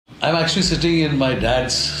I'm actually sitting in my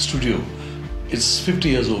dad's studio. It's 50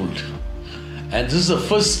 years old. And this is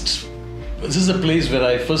the place where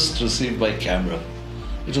I first received my camera.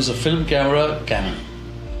 It was a film camera, Canon.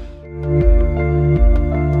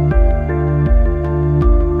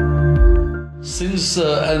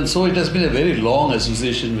 And so it has been a very long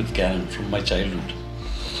association with Canon from my childhood.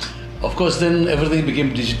 Of course, then everything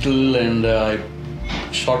became digital, and I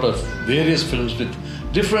shot various films with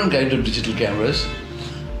different kind of digital cameras.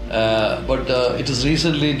 But it is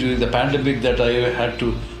recently during the pandemic that I had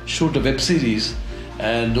to shoot a web series,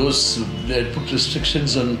 and they put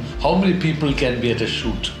restrictions on how many people can be at a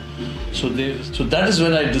shoot. So that is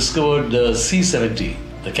when I discovered the C70,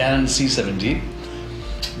 the Canon C70,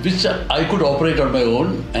 which I could operate on my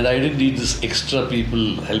own, and I didn't need this extra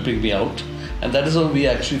people helping me out. And that is how we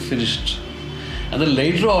actually finished. And then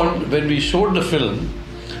later on, when we showed the film,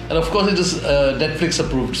 and of course it is Netflix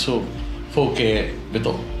approved, so 4K with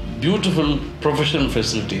beautiful professional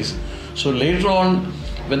facilities. So later on,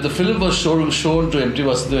 when the film was shown to M.T.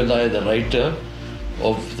 Vasudev and I, the writer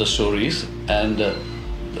of the stories, and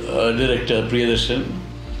director Priyadarshan,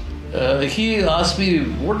 he asked me,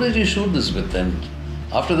 what did you shoot this with? And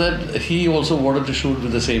after that, he also wanted to shoot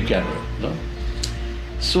with the same camera. You know?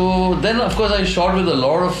 So then, of course, I shot with a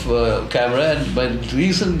lot of camera, and my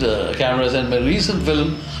recent cameras, and my recent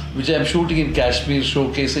film, which I'm shooting in Kashmir,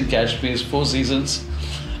 showcasing Kashmir's 4 seasons,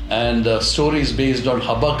 and stories based on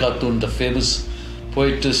Haba Khatun, the famous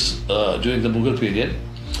poetess during the Mughal period.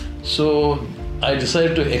 So I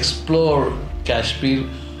decided to explore Kashmir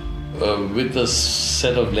with a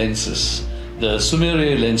set of lenses, the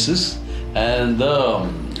Sumire lenses and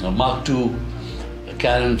the Mark II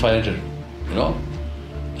Canon 500, you know.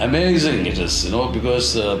 Amazing it is, you know,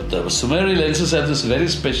 because the Sumire lenses have this very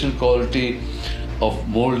special quality of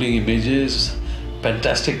molding images,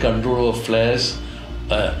 fantastic control of flares,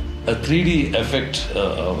 a 3D effect,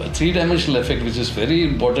 a 3-dimensional effect, which is very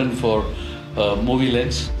important for movie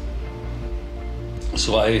lens.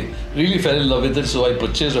 So I really fell in love with it, so I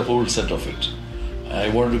purchased a whole set of it. I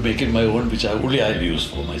wanted to make it my own, which only I'll use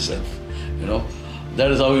for myself, you know. That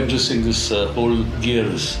is how interesting this whole gear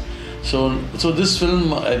is. So this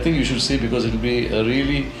film, I think you should see, because it will be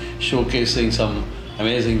really showcasing some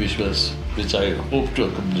amazing visuals, which I hope to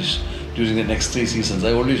accomplish during the next 3 seasons.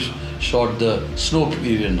 I only shot the snow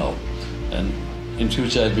period now, and in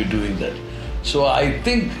future I'll be doing that. So I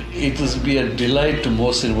think it will be a delight to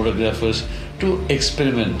most cinematographers to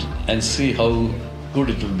experiment and see how good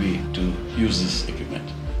it will be to use this equipment.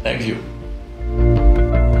 Thank you.